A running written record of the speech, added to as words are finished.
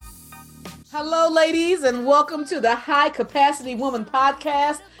Hello, ladies, and welcome to the High Capacity Woman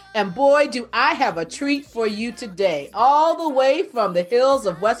podcast. And boy, do I have a treat for you today. All the way from the hills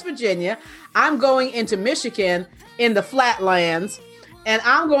of West Virginia, I'm going into Michigan in the Flatlands, and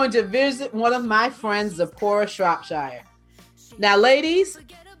I'm going to visit one of my friends, Zipporah Shropshire. Now, ladies,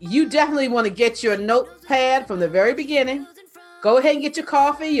 you definitely want to get your notepad from the very beginning. Go ahead and get your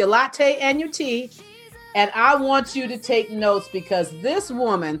coffee, your latte, and your tea. And I want you to take notes because this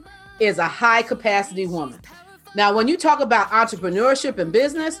woman is a high capacity woman. Now, when you talk about entrepreneurship and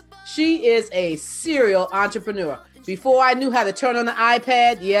business, she is a serial entrepreneur. Before I knew how to turn on the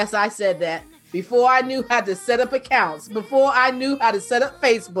iPad, yes, I said that. Before I knew how to set up accounts, before I knew how to set up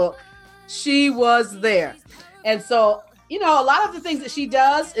Facebook, she was there. And so, a lot of the things that she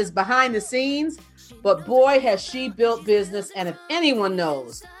does is behind the scenes, but boy, has she built business. And if anyone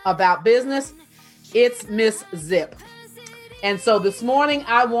knows about business, it's Miss Zip. And so this morning,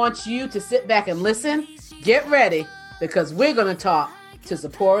 I want you to sit back and listen. Get ready, because we're going to talk to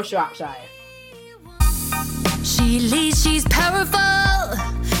Zipporah Shropshire. She leads, she's powerful.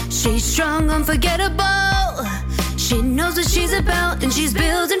 She's strong, unforgettable. She knows what she's about, and she's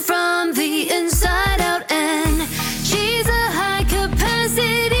building from the inside out. And she's a high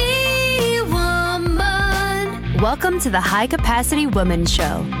capacity woman. Welcome to the High Capacity Woman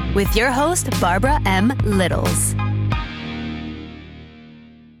Show with your host, Barbara M. Littles.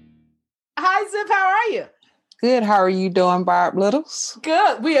 Hi, Zip. How are you? Good. How are you doing, Barb Littles?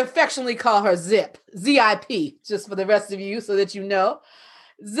 Good. We affectionately call her Zip, Z-I-P, just for the rest of you so that you know.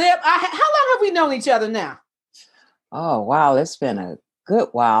 Zip, how long have we known each other now? Oh, wow. It's been a good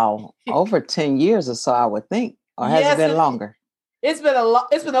while. Over 10 years or so, I would think. Or has it been longer? It's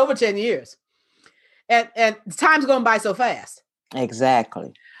been over 10 years. And time's going by so fast.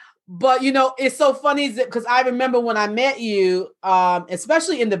 Exactly. But, it's so funny because I remember when I met you,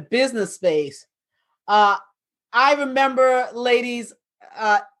 especially in the business space, I remember, ladies,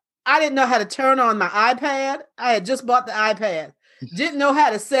 I didn't know how to turn on my iPad. I had just bought the iPad. Didn't know how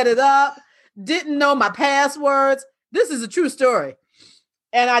to set it up. Didn't know my passwords. This is a true story.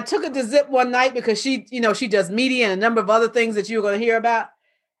 And I took it to Zip one night because she does media and a number of other things that you were going to hear about.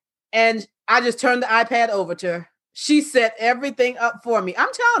 And I just turned the iPad over to her. She set everything up for me. I'm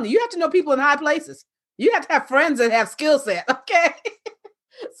telling you, you have to know people in high places. You have to have friends that have skill set. Okay.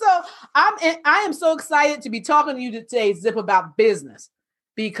 So I am so excited to be talking to you today, Zip, about business,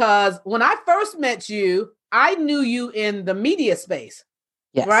 because when I first met you, I knew you in the media space.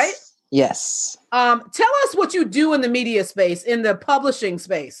 Yes. Right? Yes. Tell us what you do in the media space, in the publishing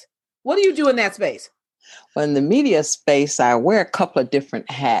space. What do you do in that space? Well, in the media space, I wear a couple of different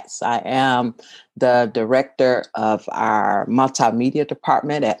hats. I am the director of our multimedia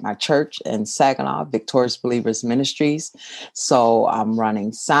department at my church in Saginaw, Victorious Believers Ministries. So I'm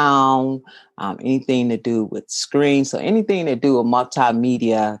running sound, anything to do with screens. So anything to do with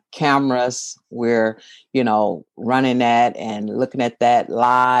multimedia cameras, we're, running that and looking at that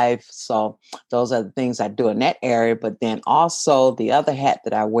live. So those are the things I do in that area. But then also the other hat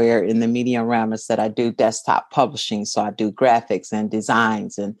that I wear in the media realm is that I do desktop publishing. So I do graphics and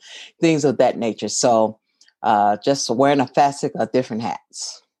designs and things of that nature. So just wearing a facet of different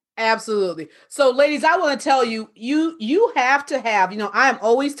hats. Absolutely. So ladies, I want to tell you, you have to have, I am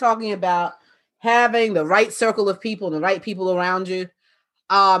always talking about having the right circle of people and the right people around you.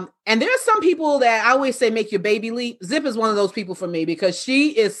 And there are some people that I always say make your baby leap. Zip is one of those people for me because she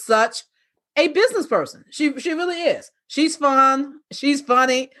is such a business person. She really is. She's fun. She's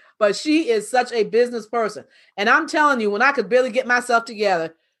funny, but she is such a business person. And I'm telling you, when I could barely get myself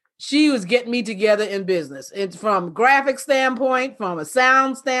together, she was getting me together in business. It's from graphic standpoint, from a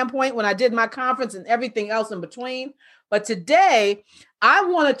sound standpoint, when I did my conference and everything else in between. But today, I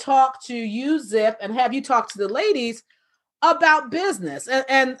want to talk to you, Zip, and have you talk to the ladies about business.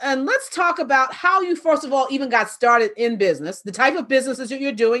 And let's talk about how you, first of all, even got started in business, the type of businesses that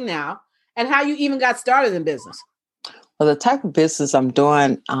you're doing now, and how you even got started in business. Well, the type of business I'm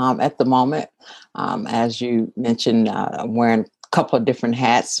doing at the moment, as you mentioned, I'm wearing couple of different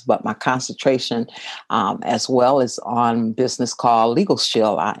hats, but my concentration as well is on business called Legal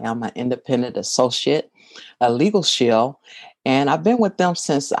Shield. I am an independent associate at Legal Shield, and I've been with them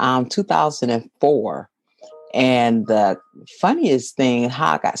since 2004. And the funniest thing,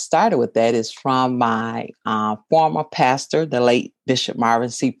 how I got started with that, is from my former pastor, the late Bishop Marvin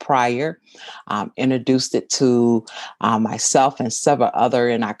C. Pryor, introduced it to myself and several other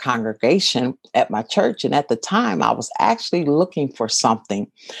in our congregation at my church. And at the time, I was actually looking for something.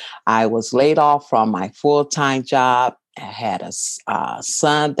 I was laid off from my full-time job, had a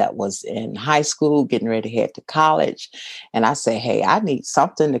son that was in high school, getting ready to head to college. And I said, hey, I need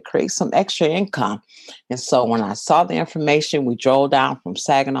something to create some extra income. And so when I saw the information, we drove down from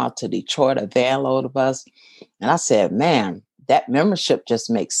Saginaw to Detroit, a van load of us. And I said, man, that membership just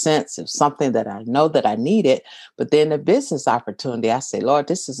makes sense. It's something that I know that I needed. But then the business opportunity, I say, Lord,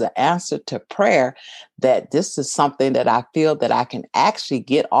 this is an answer to prayer, that this is something that I feel that I can actually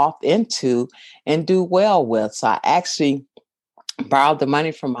get off into and do well with. So I actually borrowed the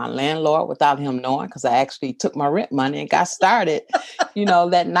money from my landlord without him knowing, because I actually took my rent money and got started,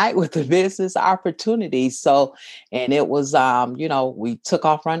 that night with the business opportunity. So, and it was, we took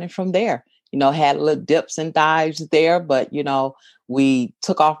off running from there. Had little dips and dives there, but, we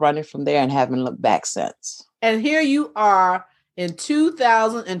took off running from there and haven't looked back since. And here you are in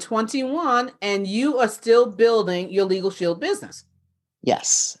 2021, and you are still building your Legal Shield business.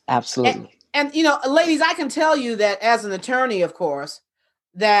 Yes, absolutely. And ladies, I can tell you that as an attorney, of course,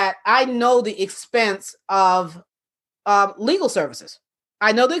 that I know the expense of legal services.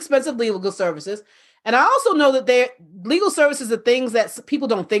 I know the expense of legal services. And I also know that legal services are things that people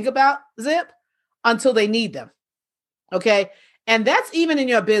don't think about, Zip, until they need them. Okay. And that's even in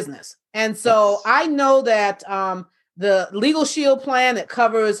your business. And so yes. I know that the Legal Shield plan that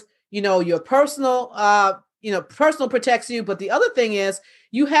covers, your personal, personal protects you. But the other thing is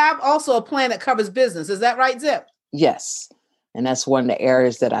you have also a plan that covers business. Is that right, Zip? Yes. And that's one of the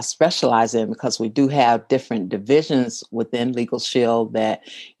areas that I specialize in, because we do have different divisions within Legal Shield that,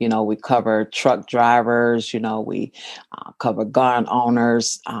 we cover truck drivers, we cover gun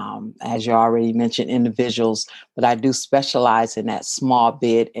owners, as you already mentioned, individuals. But I do specialize in that small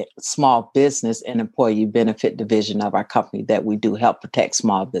business and employee benefit division of our company that we do help protect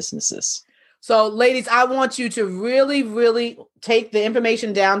small businesses. So, ladies, I want you to really, really take the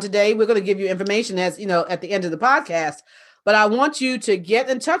information down today. We're going to give you information at the end of the podcast. But I want you to get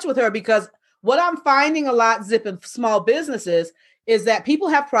in touch with her, because what I'm finding a lot, Zip, in small businesses is that people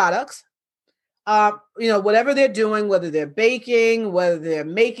have products, whatever they're doing, whether they're baking, whether they're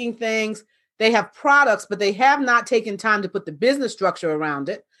making things, they have products, but they have not taken time to put the business structure around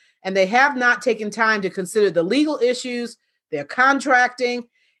it. And they have not taken time to consider the legal issues, their contracting,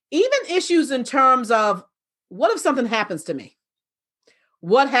 even issues in terms of, what if something happens to me?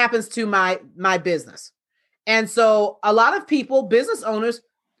 What happens to my business? And so a lot of people, business owners,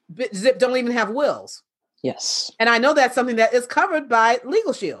 Zip, don't even have wills. Yes. And I know that's something that is covered by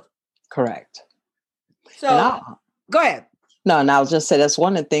Legal Shield. Correct. So go ahead. No, and I was just say that's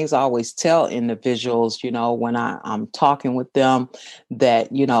one of the things I always tell individuals, when I'm talking with them, that,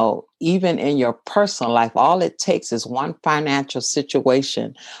 even in your personal life, all it takes is one financial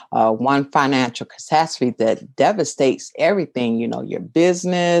situation, one financial catastrophe that devastates everything, your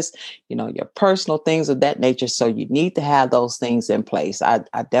business, your personal things of that nature. So you need to have those things in place. I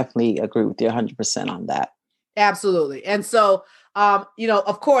definitely agree with you 100% on that. Absolutely. And so,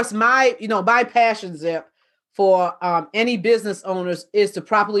 of course, my passion, Zip, for any business owners is to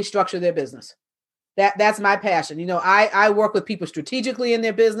properly structure their business. That's my passion. I work with people strategically in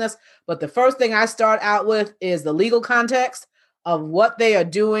their business, but the first thing I start out with is the legal context of what they are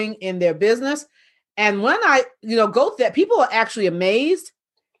doing in their business. And when I, go through that, people are actually amazed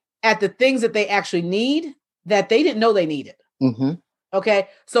at the things that they actually need that they didn't know they needed. Mm-hmm. Okay.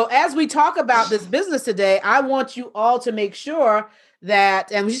 So as we talk about this business today, I want you all to make sure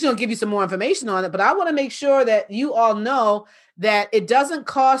that, and we're just going to give you some more information on it, but I want to make sure that you all know that it doesn't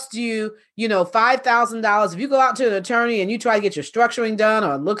cost you, $5,000. If you go out to an attorney and you try to get your structuring done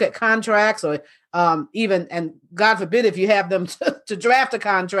or look at contracts or even, and God forbid, if you have them to draft a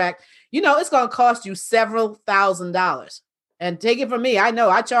contract, it's going to cost you several $1,000s. And take it from me, I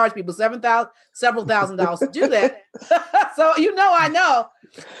know I charge people several $1,000s to do that. So, I know.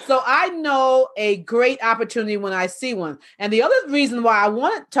 So I know a great opportunity when I see one. And the other reason why I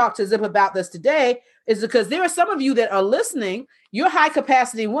want to talk to Zip about this today is because there are some of you that are listening, you're high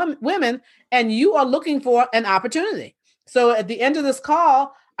capacity women, and you are looking for an opportunity. So at the end of this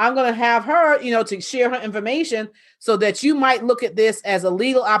call, I'm going to have her, to share her information so that you might look at this as a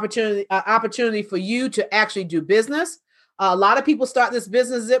legal opportunity for you to actually do business. A lot of people start this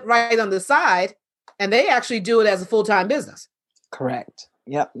business, Zip, right on the side, and they actually do it as a full-time business. Correct.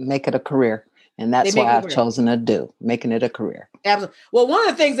 Yep. Make it a career. And that's what I've chosen to do, making it a career. Absolutely. Well, one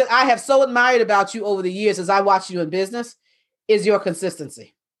of the things that I have so admired about you over the years as I watch you in business is your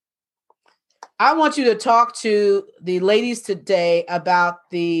consistency. I want you to talk to the ladies today about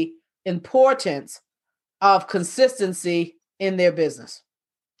the importance of consistency in their business.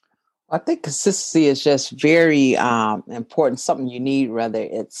 I think consistency is just very important, something you need, whether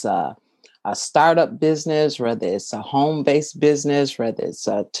it's a startup business, whether it's a home-based business, whether it's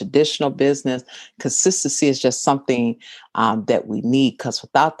a traditional business, consistency is just something that we need, because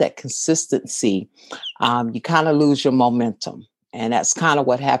without that consistency, you kind of lose your momentum. And that's kind of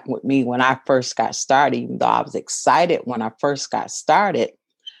what happened with me when I first got started. Even though I was excited when I first got started,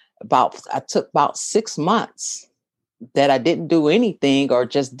 I took about 6 months that I didn't do anything or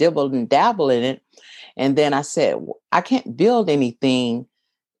just dibble and dabble in it. And then I said, I can't build anything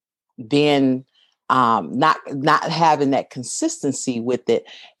being not having that consistency with it.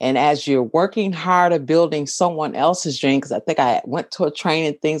 And as you're working harder building someone else's dream, because I think I went to a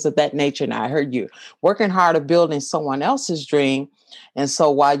training, things of that nature, and I heard you working harder building someone else's dream. And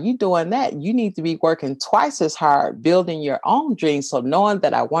so while you're doing that, you need to be working twice as hard building your own dream. So knowing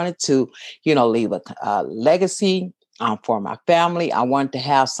that I wanted to, leave a legacy for my family, I wanted to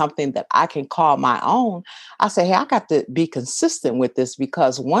have something that I can call my own. I say, hey, I got to be consistent with this,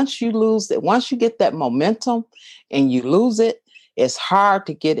 because once you lose it, once you get that momentum and you lose it, it's hard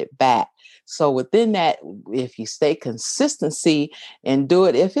to get it back. So within that, if you stay consistency and do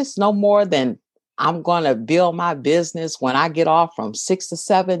it, if it's no more than I'm going to build my business when I get off from 6 to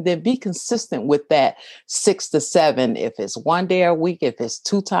 7, then be consistent with that 6 to 7. If it's one day a week, if it's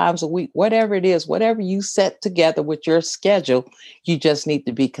 2 times a week, whatever it is, whatever you set together with your schedule, you just need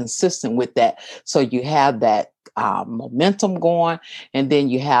to be consistent with that. So you have that momentum going, and then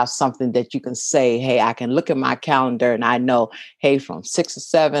you have something that you can say, hey, I can look at my calendar and I know, hey, from 6 to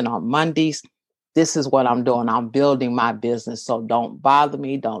 7 on Mondays, this is what I'm doing. I'm building my business. So don't bother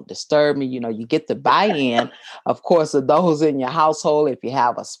me. Don't disturb me. You get the buy-in, of course, of those in your household. If you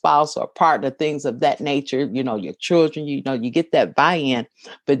have a spouse or a partner, things of that nature, your children, you get that buy-in,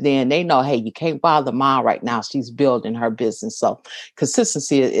 but then they know, hey, you can't bother mom right now. She's building her business. So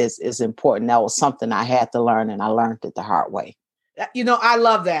consistency is important. That was something I had to learn, and I learned it the hard way. I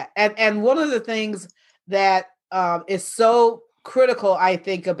love that. And one of the things that is so critical, I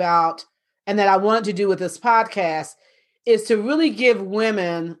think, about, and that I wanted to do with this podcast, is to really give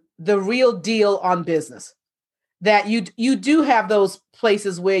women the real deal on business. That you do have those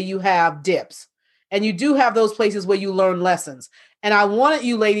places where you have dips, and you do have those places where you learn lessons. And I wanted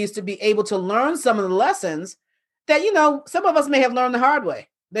you ladies to be able to learn some of the lessons that, some of us may have learned the hard way,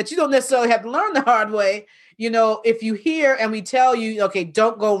 that you don't necessarily have to learn the hard way. If you hear and we tell you, okay,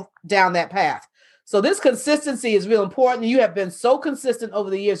 don't go down that path. So this consistency is real important. You have been so consistent over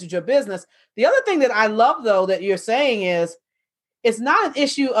the years with your business. The other thing that I love, though, that you're saying is, it's not an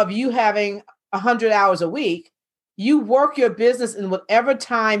issue of you having 100 hours a week. You work your business in whatever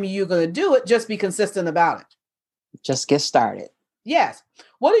time you're going to do it. Just be consistent about it. Just get started. Yes.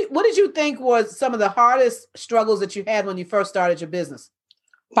 What did you think was some of the hardest struggles that you had when you first started your business?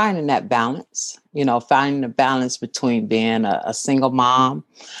 Finding that balance, finding the balance between being a single mom,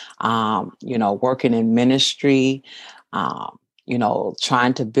 working in ministry,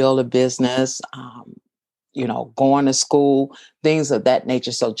 trying to build a business, going to school, things of that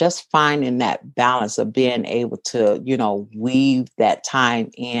nature. So just finding that balance of being able to, weave that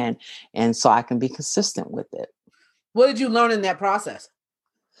time in, and so I can be consistent with it. What did you learn in that process?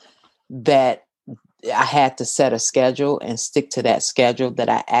 That I had to set a schedule and stick to that schedule, that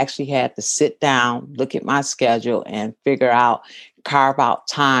I actually had to sit down, look at my schedule, and carve out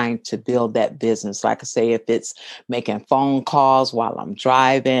time to build that business. Like I say, if it's making phone calls while I'm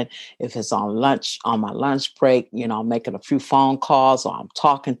driving, if it's on my lunch break, I'm making a few phone calls, or I'm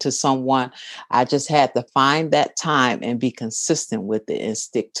talking to someone, I just had to find that time and be consistent with it and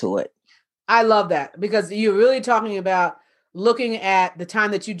stick to it. I love that, because you're really talking about looking at the time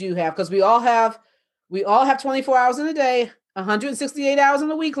that you do have, because we all have 24 hours in a day, 168 hours in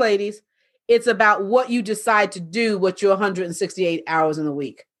a week, ladies. It's about what you decide to do with your 168 hours in a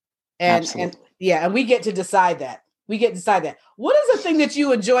week. And we get to decide that. What is the thing that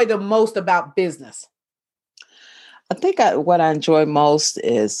you enjoy the most about business? I think what I enjoy most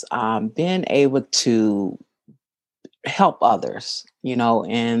is being able to help others,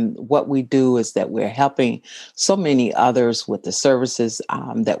 and what we do is that we're helping so many others with the services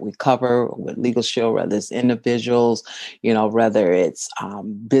that we cover with Legal Shield, whether it's individuals, whether it's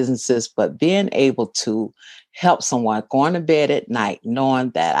businesses, but being able to help someone going to bed at night,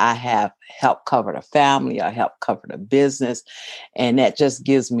 knowing that I have helped cover the family or help cover the business. And that just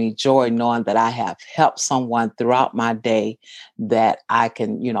gives me joy, knowing that I have helped someone throughout my day, that I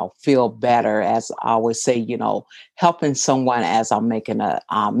can, feel better, as I always say, helping someone as I'm making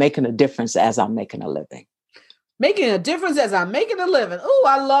a difference as I'm making a living. Making a difference as I'm making a living. Oh,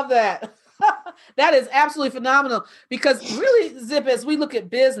 I love that. That is absolutely phenomenal, because really, Zip, as we look at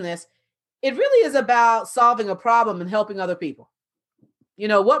business, it really is about solving a problem and helping other people.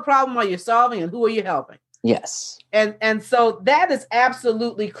 What problem are you solving and who are you helping? Yes. And so that is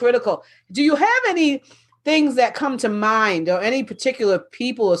absolutely critical. Do you have any things that come to mind, or any particular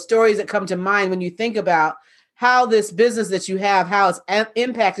people or stories that come to mind when you think about how this business that you have, how it's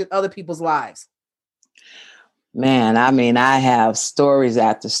impacted other people's lives? Man, I mean, I have stories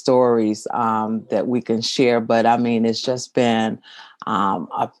after stories that we can share, but I mean, it's just been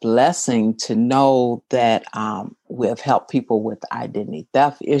a blessing to know that we have helped people with identity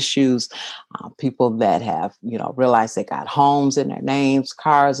theft issues, people that have, realized they got homes in their names,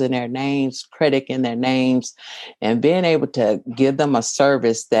 cars in their names, credit in their names, and being able to give them a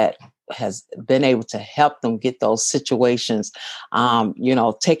service that has been able to help them get those situations,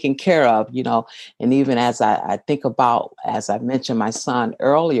 taken care of, and even as I think about, as I mentioned, my son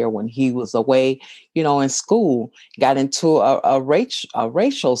earlier, when he was away, in school, got into a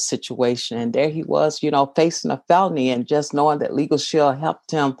racial situation, and there he was, facing a felony, and just knowing that Legal Shield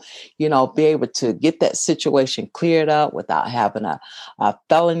helped him, be able to get that situation cleared up without having a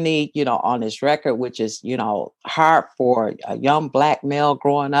felony, on his record, which is, hard for a young Black male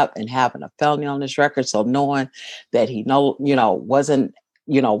growing up and having a felony on his record. So knowing that he wasn't,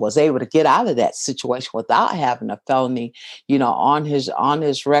 was able to get out of that situation without having a felony, on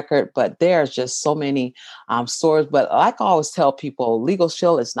his record. But there's just so many stories. But like I always tell people, Legal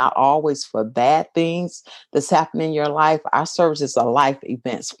Shield is not always for bad things that's happening in your life. Our service is a life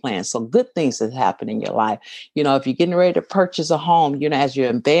events plan. So good things that happen in your life. If you're getting ready to purchase a home, as you're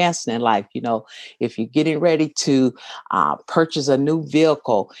advancing in life, if you're getting ready to purchase a new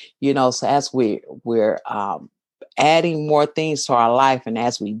vehicle, so as we're adding more things to our life, and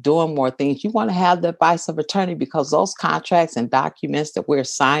as we doing more things, you want to have the advice of attorney, because those contracts and documents that we're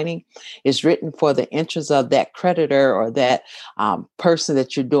signing is written for the interests of that creditor or that person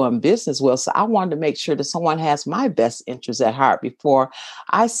that you're doing business with. So I wanted to make sure that someone has my best interests at heart before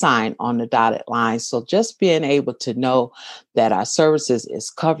I sign on the dotted line. So just being able to know that our services is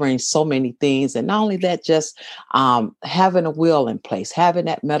covering so many things, and not only that, just having a will in place, having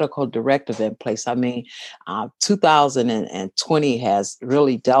that medical directive in place. I mean, 2020 has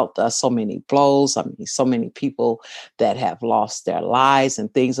really dealt us so many blows. I mean, so many people that have lost their lives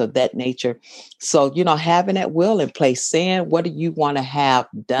and things of that nature. So, having that will in place, saying, what do you want to have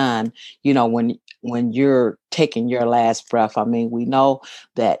done, when you're taking your last breath? I mean, we know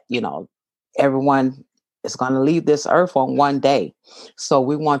that, everyone is going to leave this earth on one day. So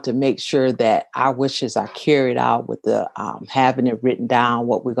we want to make sure that our wishes are carried out with the having it written down,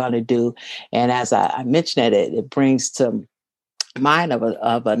 what we're going to do. And as I mentioned it brings to mind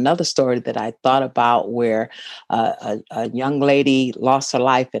of another story that I thought about, where a young lady lost her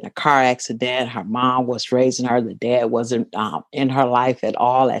life in a car accident. Her mom was raising her. The dad wasn't in her life at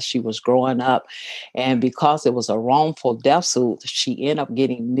all as she was growing up. And because it was a wrongful death suit, she ended up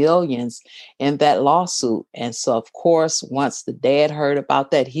getting millions in that lawsuit. And so, of course, once the dad heard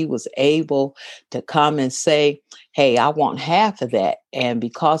about that, he was able to come and say, hey, I want half of that. And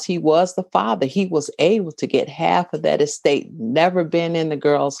because he was the father, he was able to get half of that estate. Never been in the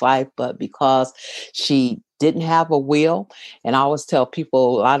girl's life, but because she didn't have a will. And I always tell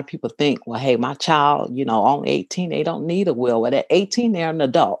people, a lot of people think, well, hey, my child, only 18, they don't need a will. But at 18, they're an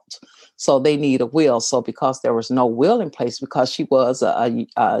adult. So they need a will. So because there was no will in place, because she was a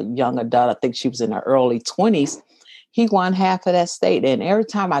young adult, I think she was in her early 20s, he won half of that estate. And every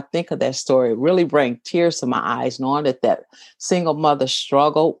time I think of that story, it really brings tears to my eyes, knowing that single mother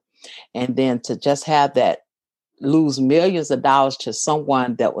struggled. And then to just have that, lose millions of dollars to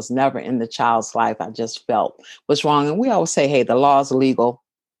someone that was never in the child's life, I just felt was wrong. And we always say, hey, the law is legal,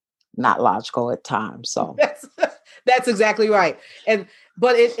 not logical at times. So that's exactly right.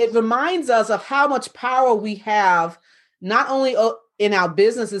 But it reminds us of how much power we have, not only in our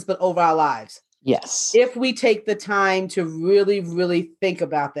businesses, but over our lives. Yes. If we take the time to really, really think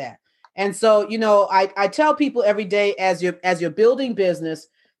about that. And so, I tell people every day, as you're building business,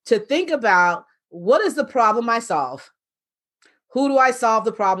 to think about, what is the problem I solve? Who do I solve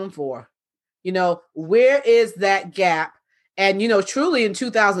the problem for? Where is that gap? And, truly in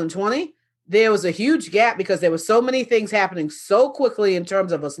 2020, there was a huge gap because there were so many things happening so quickly in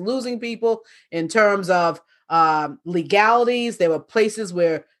terms of us losing people, in terms of legalities. There were places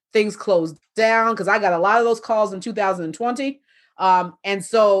where things closed down, because I got a lot of those calls in 2020. And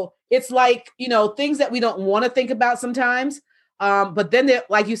so it's like, things that we don't want to think about sometimes. But then there,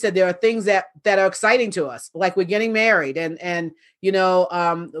 like you said, there are things that are exciting to us, like we're getting married and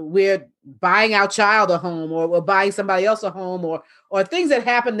we're buying our child a home, or we're buying somebody else a home, or things that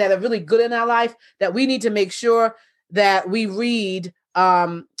happen that are really good in our life that we need to make sure that we read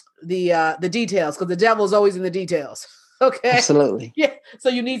the details, because the devil is always in the details. Okay. Absolutely. Yeah. So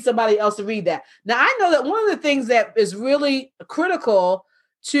you need somebody else to read that. Now, I know that one of the things that is really critical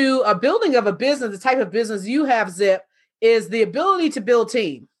to a building of a business, the type of business you have, Zip, is the ability to build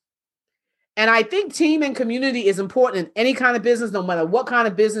team. And I think team and community is important in any kind of business, no matter what kind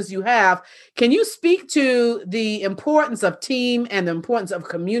of business you have. Can you speak to the importance of team and the importance of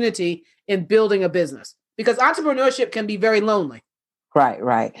community in building a business? Because entrepreneurship can be very lonely.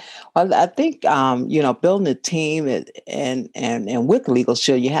 Right. Well, I think building a team and with Legal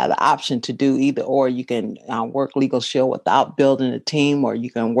Shield, you have the option to do either or. You can work Legal Shield without building a team, or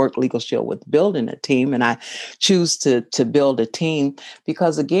you can work Legal Shield with building a team. And I choose to build a team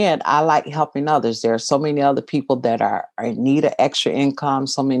because, again, I like helping others. There are so many other people that are in need of extra income.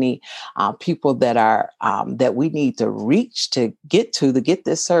 So many people that are that we need to reach to get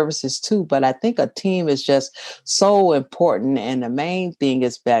this services to. But I think a team is just so important, and the main thing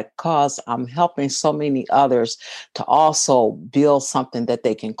is because I'm helping so many others to also build something that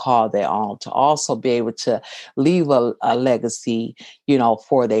they can call their own, to also be able to leave a legacy,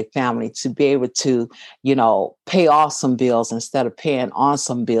 for their family, to be able to, pay off some bills instead of paying on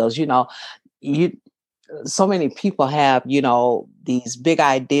some bills. So many people have, these big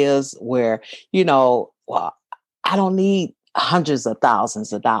ideas where, well, I don't need hundreds of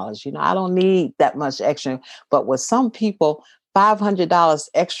thousands of dollars. I don't need that much extra. But with some people, $500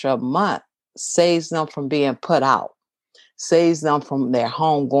 extra a month saves them from being put out, saves them from their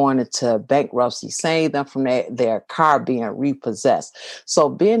home going into bankruptcy, saves them from their car being repossessed. So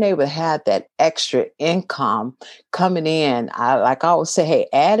being able to have that extra income coming in, I always say, hey,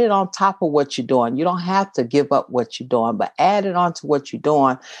 add it on top of what you're doing. You don't have to give up what you're doing, but add it on to what you're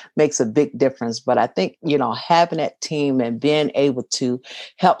doing makes a big difference. But I think, having that team and being able to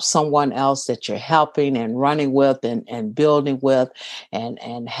help someone else that you're helping and running with and building with,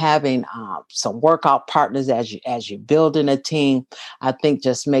 and having some workout partners as you're building a team, I think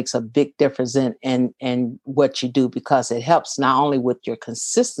just makes a big difference in what you do, because it helps not only with your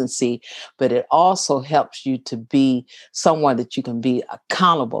consistency, but it also helps you to be someone that you can be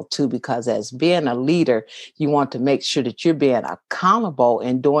accountable to, because as being a leader, you want to make sure that you're being accountable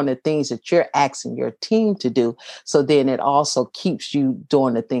and doing the things that you're asking your team to do. So then it also keeps you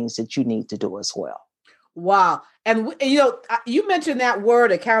doing the things that you need to do as well. Wow. And, you mentioned that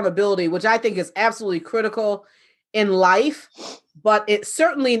word accountability, which I think is absolutely critical in life, but it's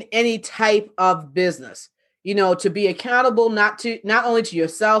certainly in any type of business, to be accountable, not only to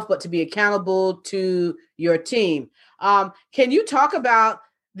yourself, but to be accountable to your team. Can you talk about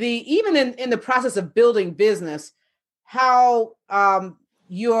even in the process of building business, how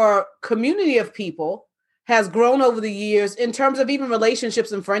your community of people has grown over the years in terms of even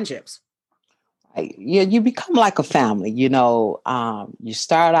relationships and friendships? Yeah, you become like a family. You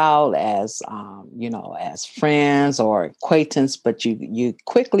start out as as friends or acquaintance, but you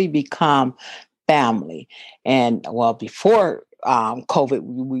quickly become family. And well, before COVID,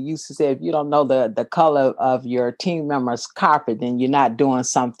 we used to say, if you don't know the color of your team member's carpet, then you're not doing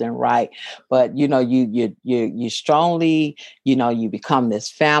something right. But you strongly, you become this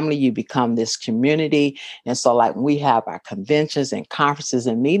family, you become this community. And so like when we have our conventions and conferences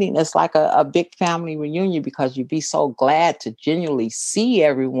and meetings, it's like a big family reunion, because you'd be so glad to genuinely see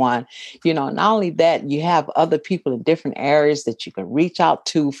everyone. Not only that, you have other people in different areas that you can reach out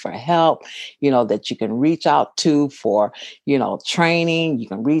to for help, that you can reach out to for, training, you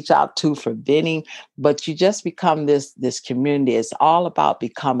can reach out to for bidding, but you just become this community. It's all about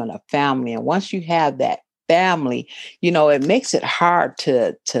becoming a family. And once you have that family, it makes it hard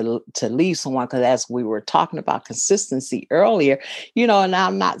to leave someone, because as we were talking about consistency earlier, and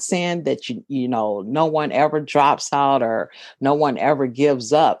I'm not saying that no one ever drops out or no one ever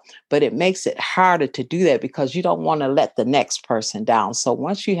gives up, but it makes it harder to do that because you don't want to let the next person down. So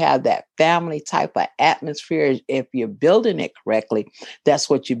once you have that family type of atmosphere, if you're building it correctly, that's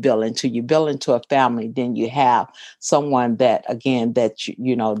what you build into. You build into a family, then you have someone that, again, that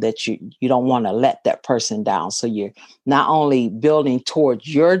you don't want to let that person down. So you're not only building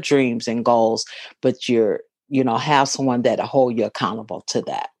towards your dreams and goals, but you're have someone that will hold you accountable to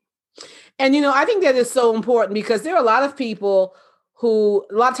that. And I think that is so important, because there are a lot of people who,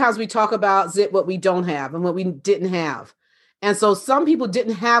 a lot of times we talk about, Zip, what we don't have and what we didn't have. And so some people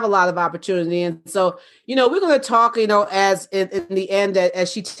didn't have a lot of opportunity. And so, we're going to talk, as in the end,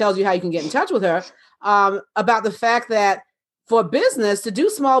 as she tells you how you can get in touch with her, about the fact that for business, to do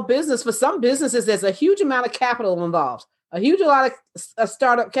small business, for some businesses, there's a huge amount of capital involved, a lot of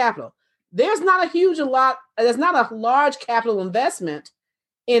startup capital. There's not a large capital investment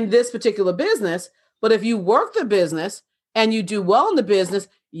in this particular business, but if you work the business and you do well in the business,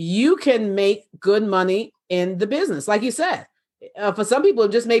 you can make good money in the business. Like you said, for some people,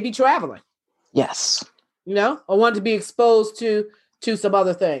 it just may be traveling. Yes. Or want to be exposed to some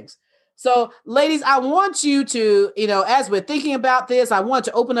other things. So, ladies, I want you to, as we're thinking about this, I want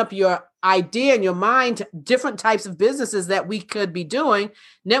to open up your idea in your mind to different types of businesses that we could be doing.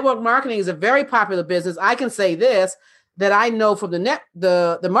 Network marketing is a very popular business. I can say this, that I know from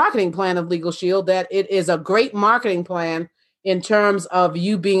the marketing plan of Legal Shield, that it is a great marketing plan in terms of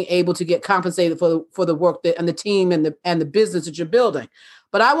you being able to get compensated for the work and the team and the business that you're building.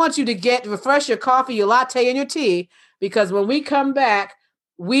 But I want you to refresh your coffee, your latte, and your tea, because when we come back,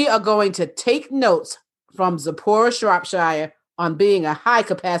 we are going to take notes from Zipporah Shropshire on being a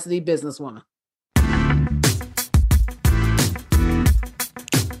high-capacity businesswoman.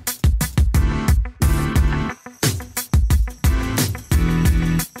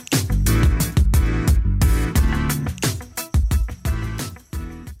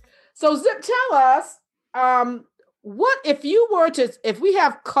 So, Zip, tell us, what if we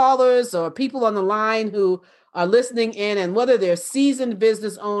have callers or people on the line who are listening in, and whether they're seasoned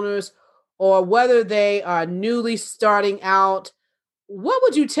business owners or whether they are newly starting out, what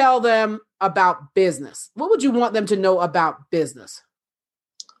would you tell them about business? What would you want them to know about business?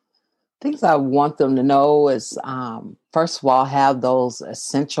 Things I want them to know is, first of all, have those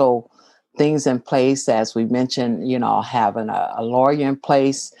essential things in place. As we mentioned, having a lawyer in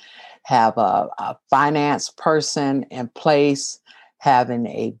place, have a finance person in place, having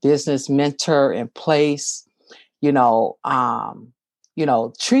a business mentor in place, treat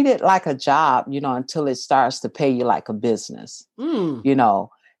it like a job, until it starts to pay you like a business,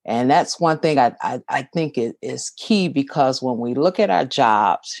 and that's one thing I think it is key, because when we look at our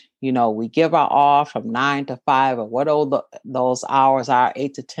jobs, we give our all from 9 to 5 or what those hours are,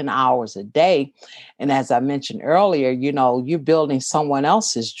 8 to 10 hours a day. And as I mentioned earlier, you're building someone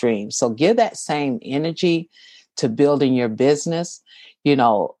else's dream. So give that same energy to building your business.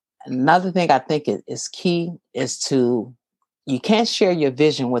 Another thing I think is key is you can't share your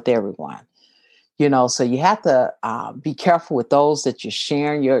vision with everyone. So you have to be careful with those that you're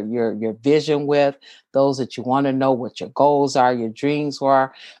sharing your vision with, those that you want to know what your goals are, your dreams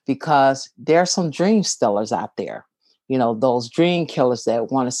are, because there are some dream stealers out there. Those dream killers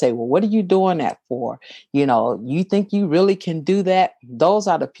that want to say, well, what are you doing that for? You think you really can do that? Those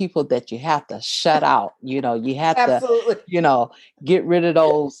are the people that you have to shut out. You have Absolutely. to, get rid of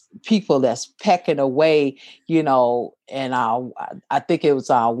those people that's pecking away, and I think it was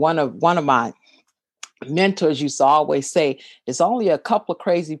one of my mentors used to always say, it's only a couple of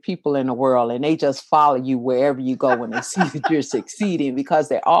crazy people in the world, and they just follow you wherever you go when they see that you're succeeding, because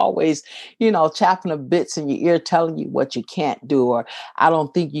they're always, chapping the bits in your ear, telling you what you can't do, or I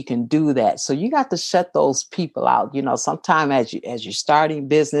don't think you can do that. So you got to shut those people out. Sometime as you're starting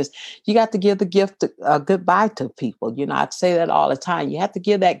business, you got to give the gift of goodbye to people. I say that all the time. You have to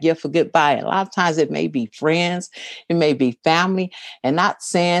give that gift of goodbye. And a lot of times it may be friends, it may be family, and not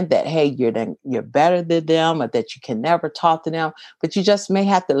saying that, hey, you're better than them or that you can never talk to them, but you just may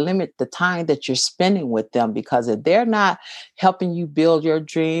have to limit the time that you're spending with them, because if they're not helping you build your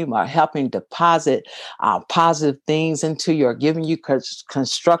dream or helping deposit positive things into you or giving you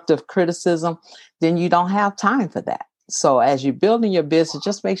constructive criticism, then you don't have time for that. So as you're building your business,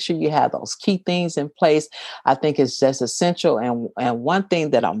 just make sure you have those key things in place. I think it's just essential. And one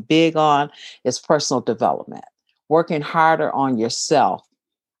thing that I'm big on is personal development, working harder on yourself,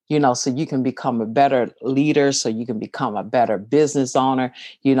 so you can become a better leader, so you can become a better business owner,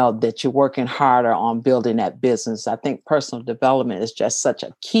 that you're working harder on building that business. I think personal development is just such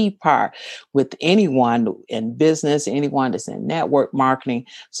a key part with anyone in business, anyone that's in network marketing.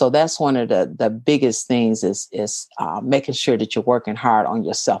 So that's one of the biggest things is making sure that you're working hard on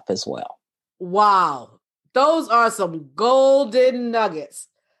yourself as well. Wow. Those are some golden nuggets,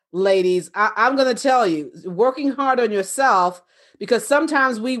 ladies. I'm going to tell you, working hard on yourself, because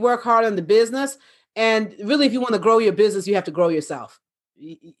sometimes we work hard on the business, and really, if you want to grow your business, you have to grow yourself.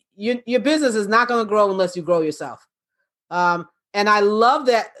 Your business is not going to grow unless you grow yourself. And I love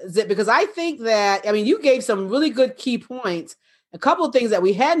that, Zip, because I think that, you gave some really good key points, a couple of things that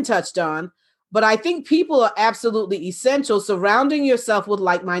we hadn't touched on, but I think people are absolutely essential, surrounding yourself with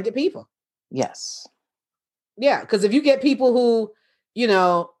like-minded people. Yes. Yeah, because if you get people who,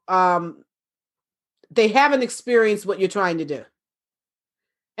 they haven't experienced what you're trying to do.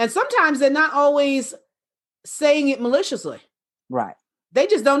 And sometimes they're not always saying it maliciously. Right. They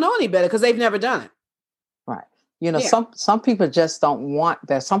just don't know any better because they've never done it. Right. Some people just don't want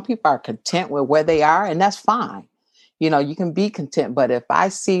that. Some people are content with where they are, and that's fine. You can be content. But if I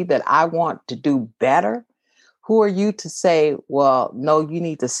see that I want to do better, Who are you to say, well, no, you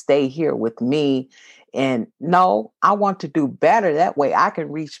need to stay here with me? And no, I want to do better. That way I can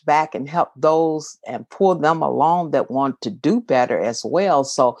reach back and help those and pull them along that want to do better as well.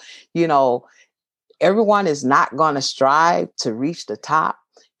 So, everyone is not going to strive to reach the top.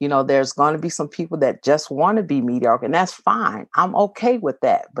 There's going to be some people that just want to be mediocre, and that's fine. I'm okay with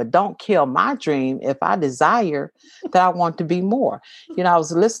that. But don't kill my dream if I desire that I want to be more. I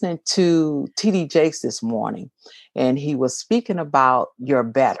was listening to TD Jakes this morning, and he was speaking about your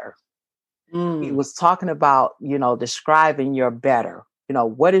better. He was talking about, describing your better.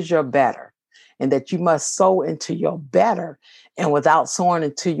 What is your better? And that you must sow into your better. And without sowing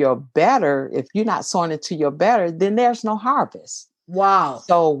into your better, if you're not sowing into your better, then there's no harvest. Wow.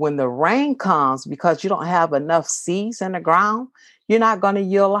 So when the rain comes, because you don't have enough seeds in the ground, you're not going to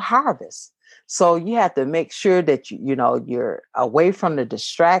yield a harvest. So you have to make sure that you're away from the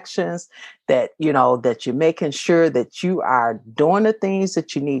distractions, that that you're making sure that you are doing the things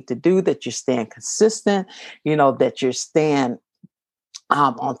that you need to do, that you're staying consistent, that you're staying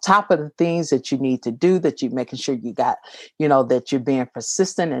on top of the things that you need to do, that you're making sure you got, that you're being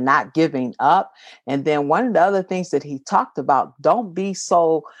persistent and not giving up. And then one of the other things that he talked about, don't be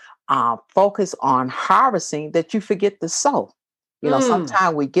so focused on harvesting that you forget to sow.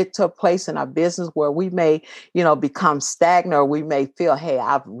 Sometimes we get to a place in our business where we may, become stagnant, or we may feel, hey,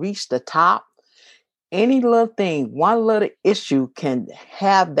 I've reached the top. Any little thing, one little issue can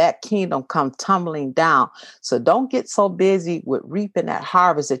have that kingdom come tumbling down. So don't get so busy with reaping that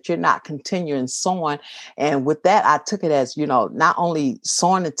harvest that you're not continuing sowing. And with that, I took it as, not only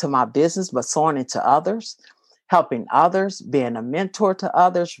sowing into my business, but sowing into others, helping others, being a mentor to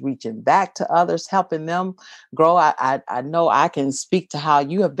others, reaching back to others, helping them grow. I know I can speak to how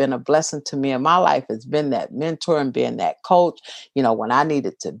you have been a blessing to me in my life. It's been that mentor and being that coach. When I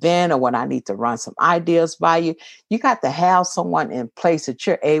needed to vent or when I need to run some ideas by you, you got to have someone in place that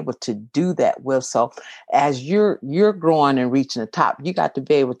you're able to do that with. So as you're growing and reaching the top, you got to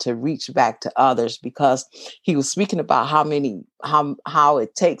be able to reach back to others, because he was speaking about how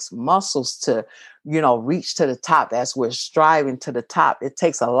it takes muscles to reach to the top. As we're striving to the top, it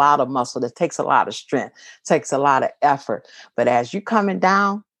takes a lot of muscle. It takes a lot of strength. It takes a lot of effort. But as you're coming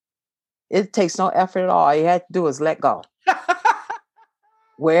down, it takes no effort at all. All you have to do is let go.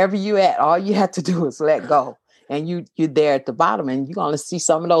 Wherever you at, all you have to do is let go. And you're there at the bottom, and you're going to see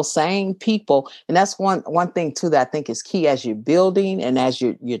some of those same people. And that's one thing too that I think is key as you're building and as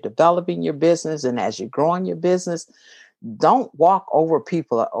you're developing your business and as you're growing your business. Don't walk over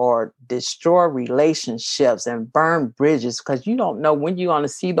people or destroy relationships and burn bridges, because you don't know when you're going to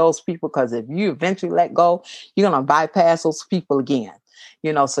see those people. Because if you eventually let go, you're going to bypass those people again.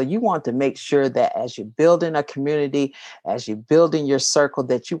 So you want to make sure that as you're building a community, as you're building your circle,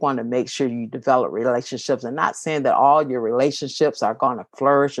 that you want to make sure you develop relationships. And not saying that all your relationships are going to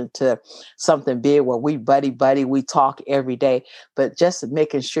flourish into something big where we buddy, we talk every day, but just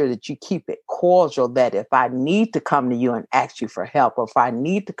making sure that you keep it cordial, that if I need to come to you and ask you for help, or if I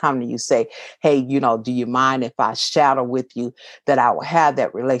need to come to you, say, hey, do you mind if I shadow with you, that I will have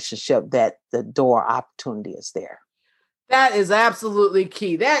that relationship, that the door opportunity is there. That is absolutely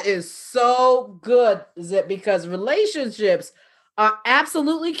key. That is so good, Zip, because relationships are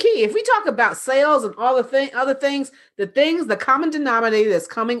absolutely key. If we talk about sales and all the other things, the common denominator that's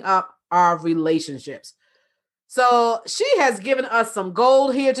coming up are relationships. So she has given us some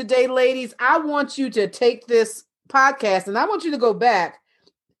gold here today, ladies. I want you to take this podcast and I want you to go back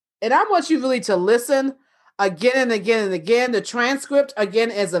and I want you really to listen again and again and again. The transcript,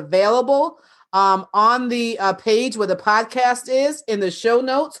 again, is available on the page where the podcast is. In the show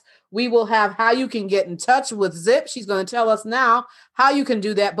notes, we will have how you can get in touch with Zip. She's going to tell us now how you can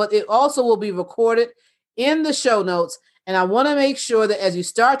do that, but it also will be recorded in the show notes. And I want to make sure that as you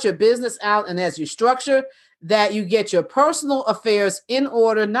start your business out and as you structure, that you get your personal affairs in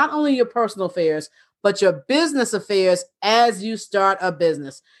order, not only your personal affairs, but your business affairs as you start a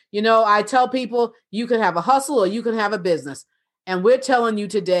business. I tell people you can have a hustle or you can have a business. And we're telling you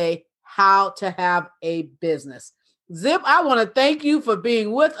today how to have a business. Zip, I want to thank you for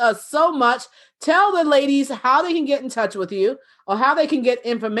being with us so much. Tell the ladies how they can get in touch with you or how they can get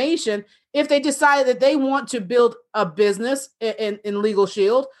information if they decide that they want to build a business in Legal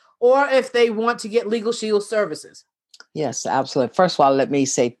Shield, or if they want to get Legal Shield services. Yes, absolutely. First of all, let me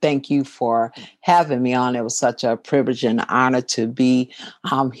say thank you for having me on. It was such a privilege and honor to be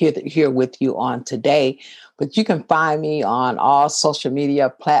here with you on today. But you can find me on all social media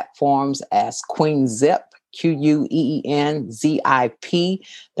platforms as Queen Zip, QueenZip.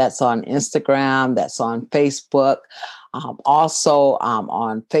 That's on Instagram. That's on Facebook. Also,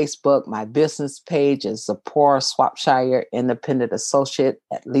 on Facebook, my business page is Zipporah Swapshire, Independent Associate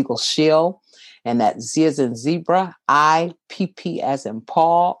at Legal Shield. And that's Z as in zebra, I-P-P as in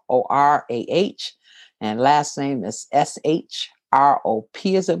Paul, O-R-A-H. And last name is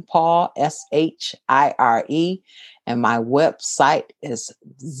S-H-R-O-P as in Paul, S-H-I-R-E. And my website is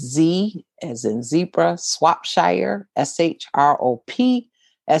Z as in zebra, Swapshire, S-H-R-O-P,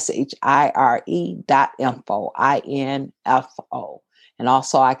 SHIRE.info, I-N-F-O. And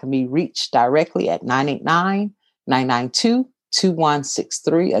also I can be reached directly at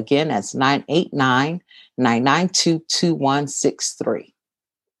 989-992-2163. Again, that's 989-992-2163.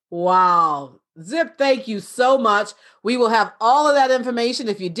 Wow. Zip, thank you so much. We will have all of that information.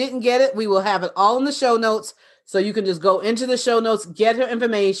 If you didn't get it, we will have it all in the show notes. So you can just go into the show notes, get her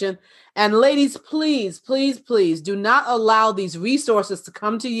information. And ladies, please, please, please do not allow these resources to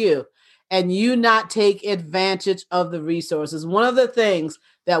come to you and you not take advantage of the resources. One of the things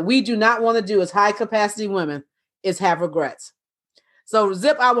that we do not want to do as high capacity women is have regrets. So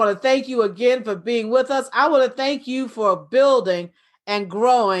Zip, I want to thank you again for being with us. I want to thank you for building and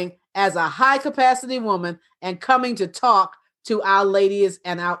growing as a high capacity woman and coming to talk to our ladies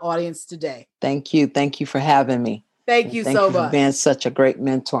and our audience today. Thank you. Thank you for having me. Thank you so much. Thank you for being such a great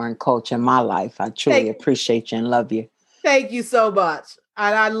mentor and coach in my life. I truly appreciate you and love you. Thank you so much.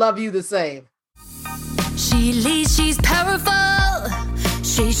 And I love you the same. She leads, she's powerful.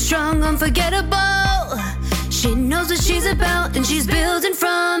 She's strong, unforgettable. She knows what she's about and she's building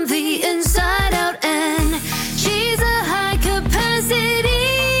from